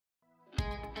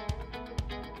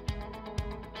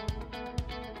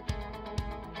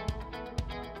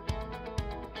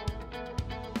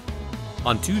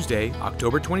On Tuesday,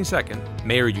 October 22nd,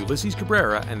 Mayor Ulysses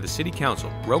Cabrera and the City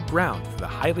Council broke ground for the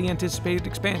highly anticipated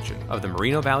expansion of the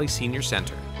Moreno Valley Senior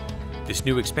Center. This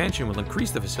new expansion will increase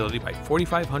the facility by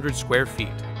 4,500 square feet,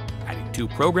 adding 2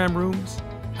 program rooms,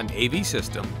 an AV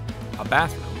system, a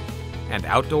bathroom, and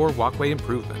outdoor walkway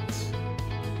improvements.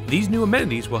 These new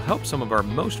amenities will help some of our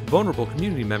most vulnerable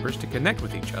community members to connect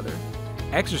with each other,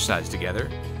 exercise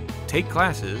together, take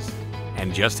classes,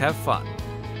 and just have fun.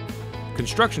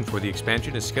 Construction for the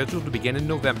expansion is scheduled to begin in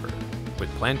November,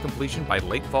 with planned completion by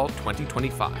late fall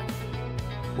 2025.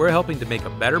 We're helping to make a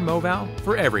better Moval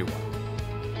for everyone.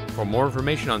 For more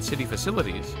information on city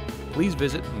facilities, please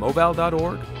visit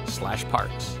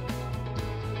moval.org/parks.